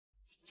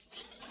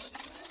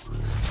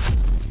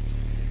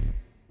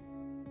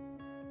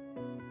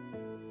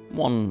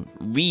One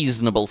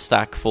reasonable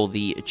stack for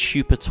the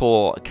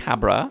Chupator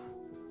Cabra.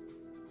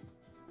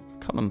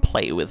 Come and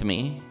play with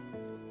me.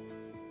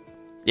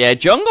 Yeah,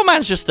 Jungle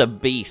Man's just a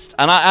beast.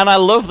 And I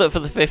love that for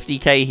the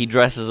 50k he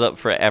dresses up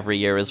for it every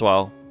year as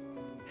well.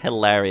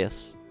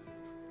 Hilarious.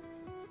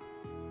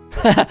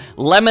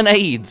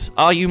 Lemonade,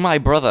 are you my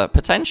brother?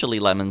 Potentially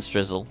Lemon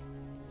Strizzle.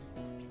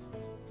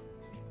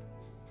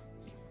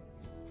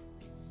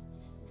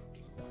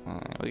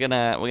 Alright, we're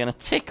gonna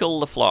tickle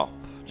the flop.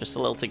 Just a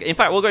little tickle. In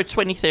fact, we'll go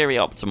 20 Theory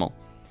Optimal.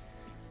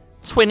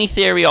 20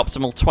 Theory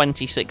Optimal,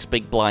 26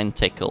 Big Blind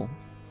Tickle.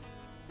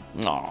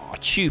 Aw,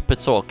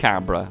 Chupator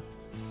Cabra.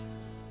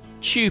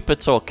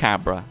 Chupator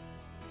Cabra.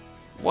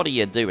 What are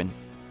you doing?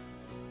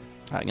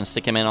 Alright, I'm gonna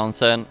stick him in on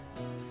turn.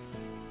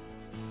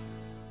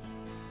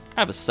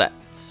 I have a set.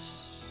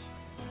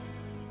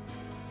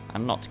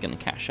 I'm not gonna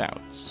cash out.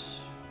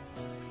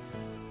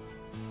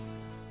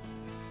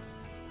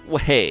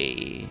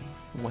 Way.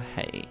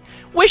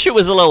 Wish it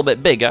was a little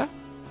bit bigger.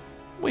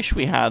 Wish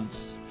we had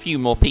a few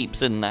more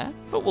peeps in there,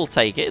 but we'll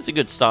take it. It's a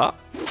good start.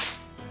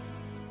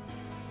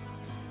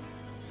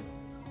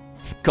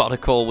 Got a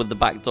call with the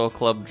backdoor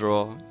club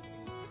draw.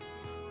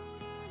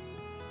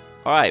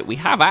 Alright, we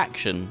have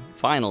action,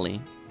 finally.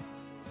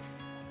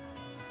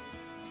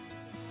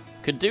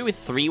 Could do with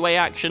three-way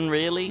action,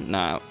 really?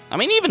 No. I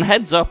mean, even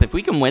heads up, if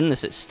we can win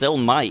this, it still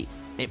might.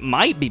 It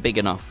might be big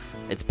enough.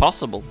 It's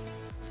possible.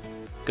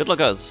 Good luck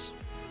us.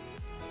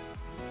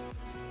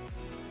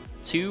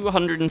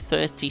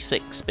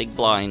 236 big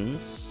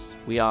blinds.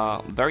 We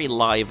are very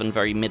live and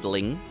very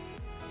middling.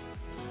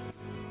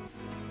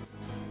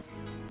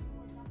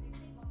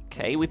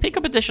 Okay, we pick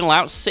up additional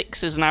outs.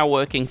 6 is now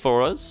working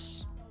for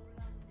us.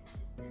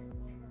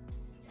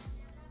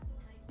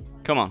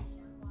 Come on.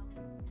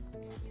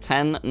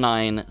 10,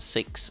 9,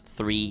 6,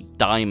 3,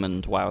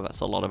 diamond. Wow,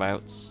 that's a lot of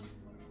outs.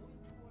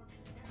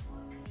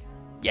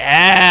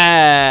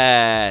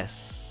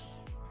 Yes!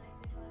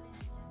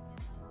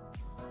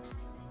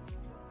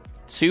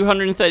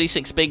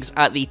 236 bigs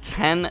at the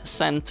 10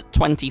 cent,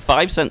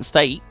 25 cent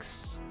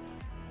stakes.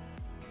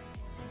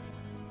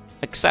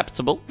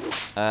 Acceptable.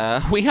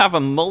 We have a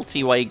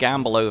multi-way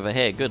gamble over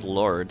here. Good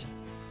lord.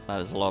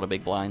 That is a lot of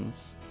big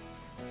blinds.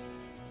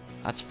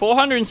 That's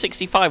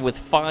 465 with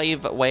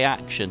 5-way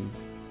action.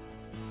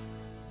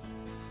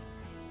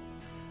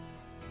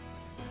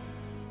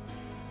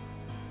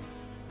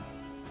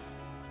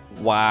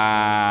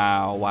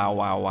 Wow.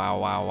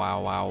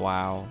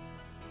 Wow.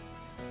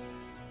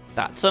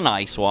 That's a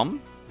nice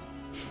one.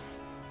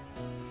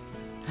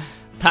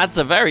 That's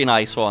a very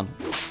nice one.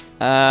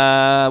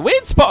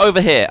 Weird spot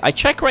over here. I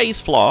check raise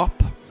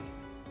flop.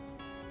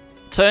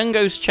 Turn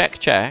goes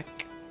check.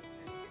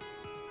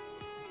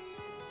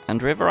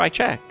 And river I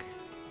check.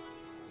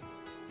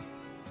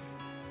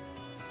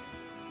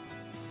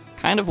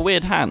 Kind of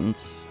weird hand.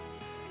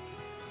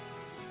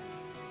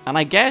 And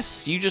I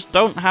guess you just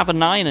don't have a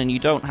 9 and you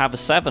don't have a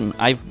 7.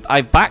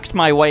 I've backed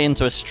my way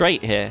into a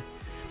straight here.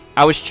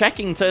 I was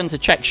checking turn to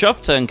check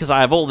shove turn because I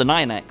have all the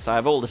 9x. I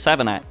have all the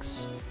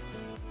 7x.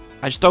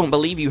 I just don't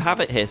believe you have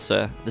it here,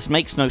 sir. This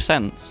makes no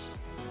sense.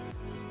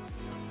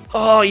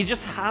 Oh, he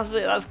just has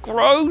it. That's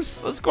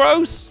gross. That's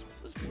gross.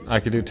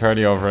 I could do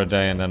 30 over a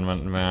day and then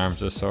my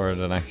arms are sore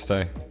the next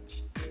day.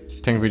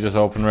 Think we just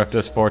open rip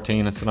this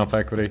 14. It's enough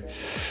equity.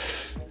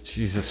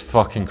 Jesus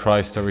fucking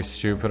Christ, are we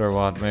stupid or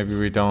what? Maybe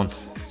we don't.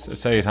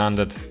 It's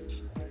 8-handed.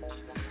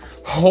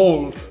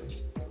 Hold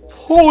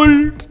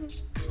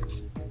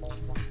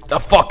the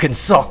fucking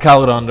suck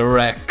out on the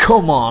wreck.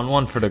 Come on,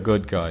 one for the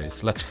good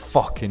guys. Let's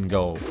fucking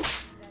go.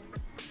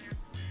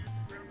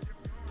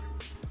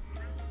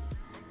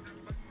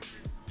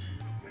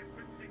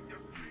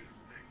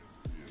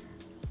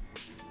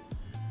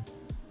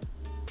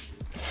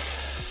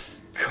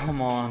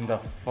 Come on, the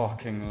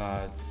fucking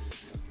lads.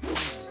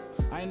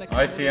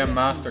 ICM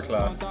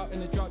Masterclass.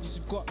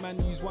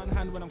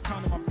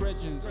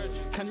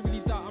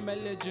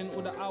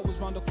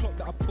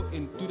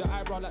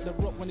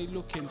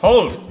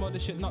 Hold.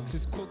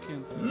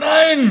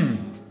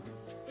 9.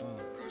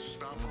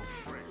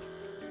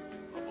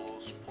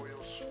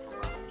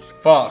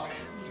 Fuck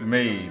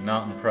me,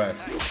 not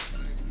impressed.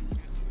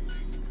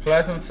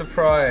 Pleasant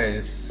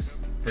surprise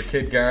for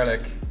Kid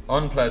Garlic.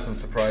 Unpleasant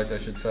surprise, I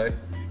should say.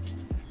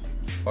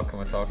 Fuck am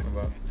I talking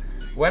about?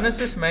 When is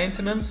this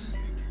maintenance?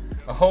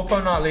 I hope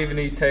I'm not leaving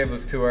these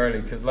tables too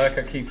early, because like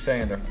I keep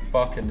saying, they're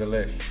fucking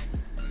delish.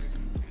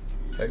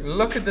 Like,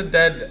 look at the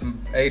dead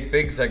 8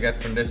 bigs I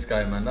get from this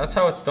guy, man. That's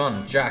how it's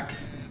done. Jack.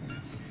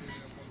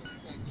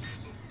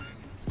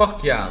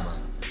 Fuck yeah, man.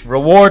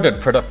 Rewarded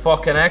for the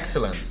fucking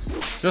excellence.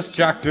 Just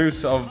Jack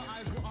Deuce of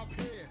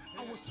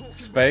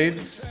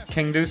spades.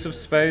 King Deuce of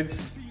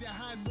spades.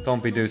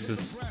 Don't be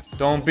deuces.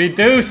 Don't be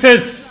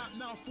deuces!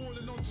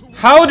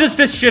 How does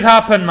this shit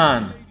happen,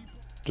 man?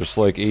 Just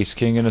like Ace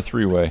King in a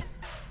 3-way.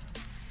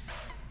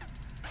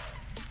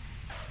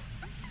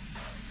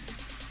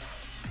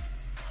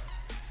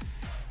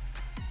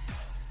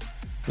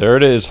 There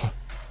it is.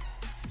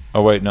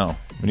 Oh wait, no.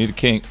 We need a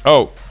king.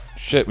 Oh,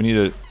 shit, we need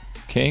a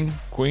king,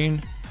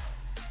 queen.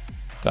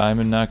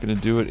 Diamond not going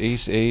to do it.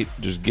 Ace 8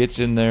 just gets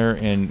in there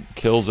and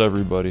kills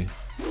everybody.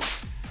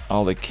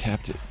 Oh, they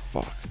kept it.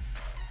 Fuck.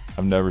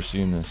 I've never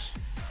seen this.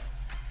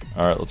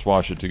 Alright, let's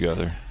watch it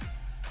together.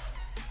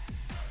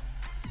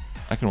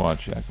 I can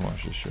watch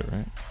this shit,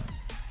 right?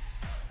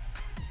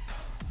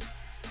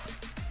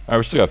 Alright,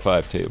 we still got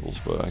 5 tables,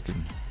 but I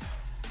can...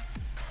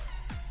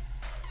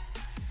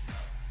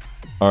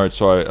 Alright,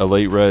 so I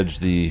late reg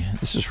the...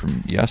 This is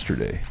from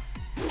yesterday.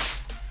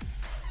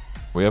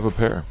 We have a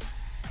pair.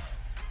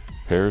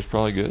 Pair is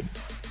probably good.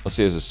 Let's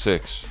see, it has a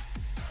 6.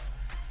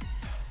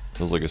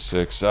 Feels like a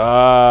 6.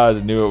 Ah, I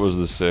knew it was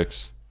the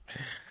 6.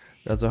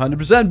 That's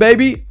 100%,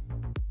 baby.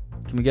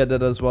 Can we get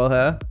that as well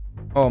here?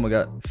 Oh my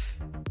god.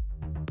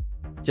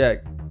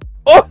 Jack.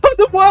 Oh,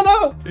 the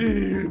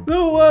 1-0! The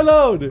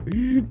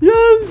 1-0!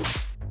 Yes!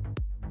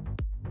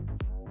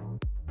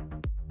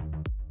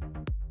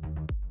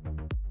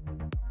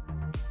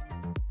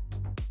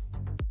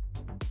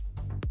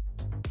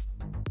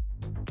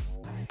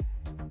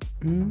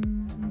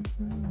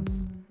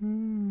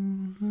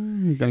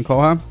 You gonna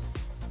call her?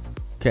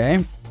 Okay.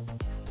 I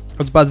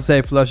was about to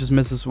say flush is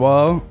missed as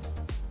well.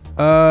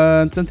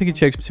 Don't think he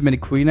checks too many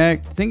queen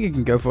egg. I think he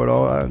can go for it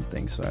all. I don't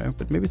think so.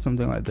 But maybe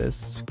something like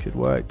this could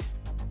work.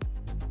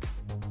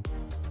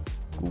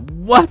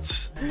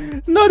 What?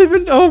 Not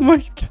even. Oh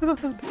my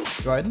god.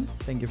 Dryden,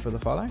 thank you for the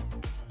follow.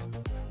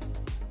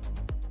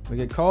 We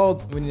get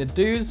called. We need a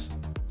deuce.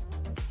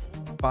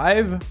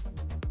 5. A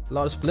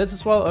lot of splits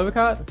as well.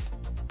 Overcard.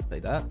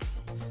 Take that.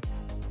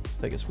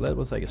 Take a split.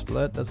 We'll take a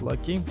split. That's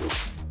lucky. I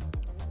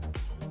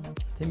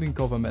think we can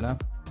call for minna.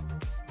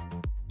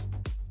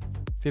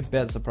 If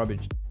bets are probably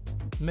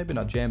maybe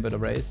not jam, but a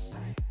raise.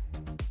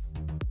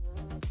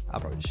 I'll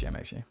probably just jam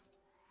actually.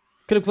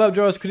 Could have club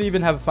draws. Could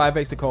even have 5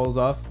 extra calls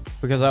off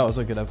because I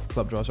also could have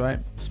club draws, right?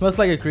 Smells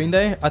like a green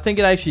day. I think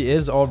it actually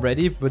is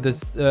already with this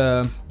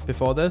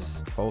before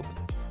this. Fold.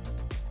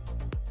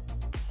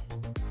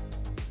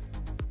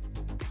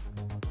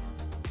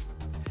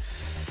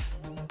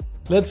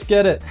 Let's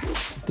get it.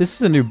 This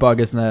is a new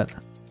bug, isn't it?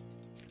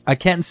 I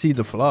can't see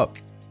the flop.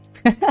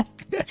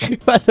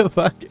 What the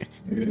fuck?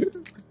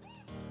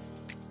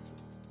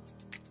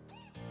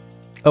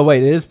 Oh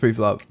wait, it is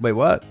pre-flop. Wait,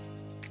 what?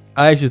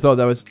 I actually thought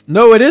that was...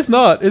 No, it is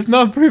not. It's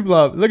not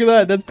pre-flop. Look at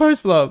that. That's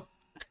post-flop.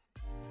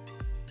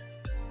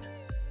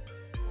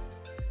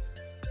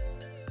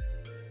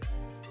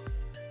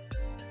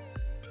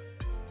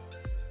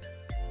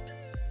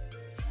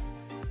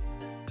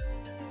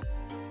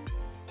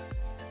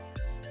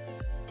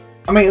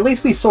 I mean, at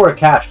least we sort of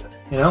cashed it,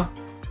 you know?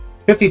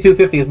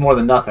 5250 is more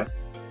than nothing.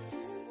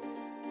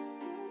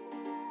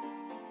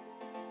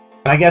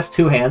 And I guess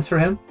 2 hands for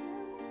him.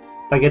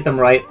 If I get them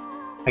right,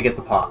 I get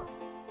the pot.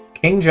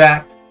 King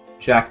Jack,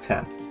 Jack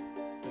 10.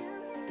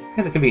 I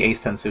guess it could be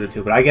Ace 10 suited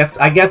too, but I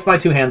guess my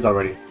 2 hands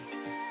already.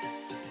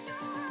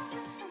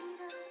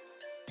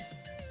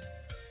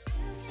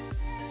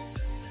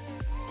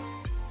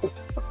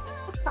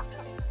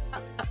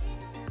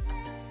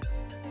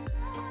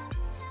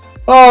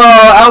 Oh,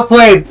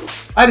 outplayed!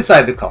 I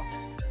decided to call.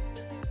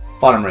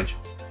 Bottom range.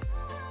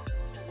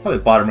 Probably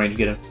bottom range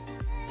get him.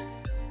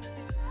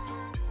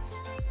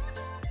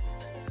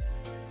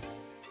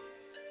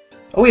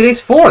 Oh wait,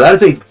 ace 4. That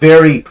is a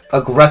very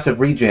aggressive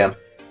rejam.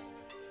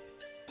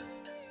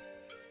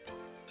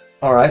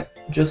 Alright,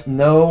 just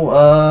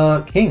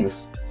no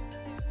kings.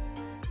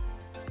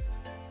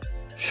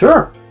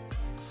 Sure.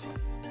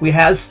 We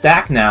have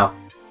stack now.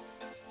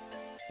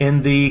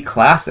 In the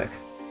classic.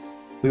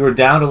 We were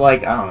down to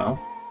like, I don't know,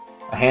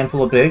 a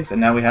handful of bigs,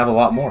 and now we have a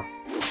lot more.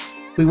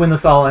 We win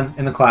this all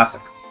in the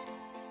classic.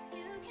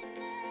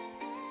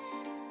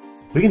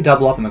 We can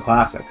double up in the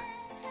classic.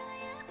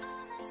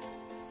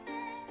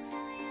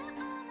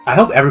 I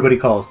hope everybody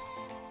calls.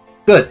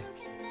 Good.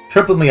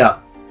 Triple me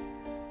up.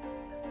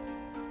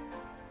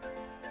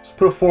 Just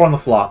put a 4 on the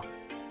flop.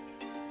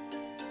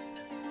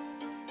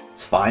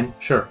 It's fine.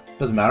 Sure.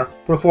 Doesn't matter.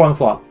 Put a 4 on the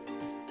flop.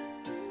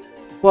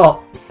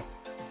 Well...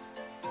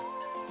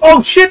 Oh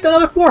shit!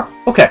 Another 4!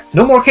 Okay.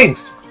 No more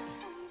kings.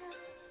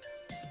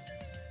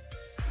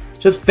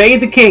 Just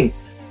fade the king.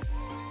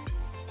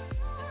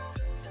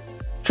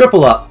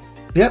 Triple up.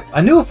 Yep.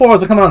 I knew a 4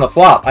 was coming on the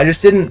flop. I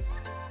just didn't...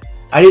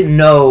 I didn't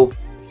know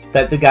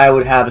that the guy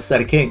would have a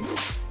set of kings.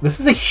 This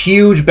is a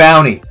huge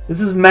bounty. This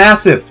is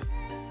massive.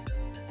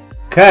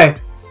 Okay.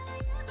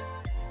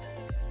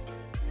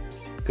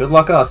 Good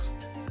luck us.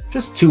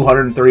 Just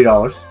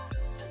 $230.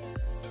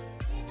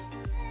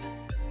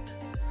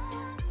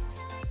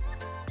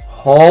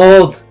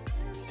 Hold.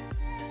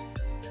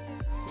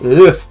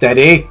 Ugh,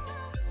 steady.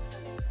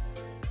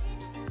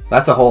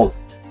 That's a hold.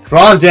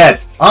 Drawn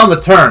dead. On the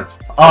turn.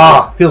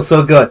 Ah, feels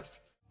so good.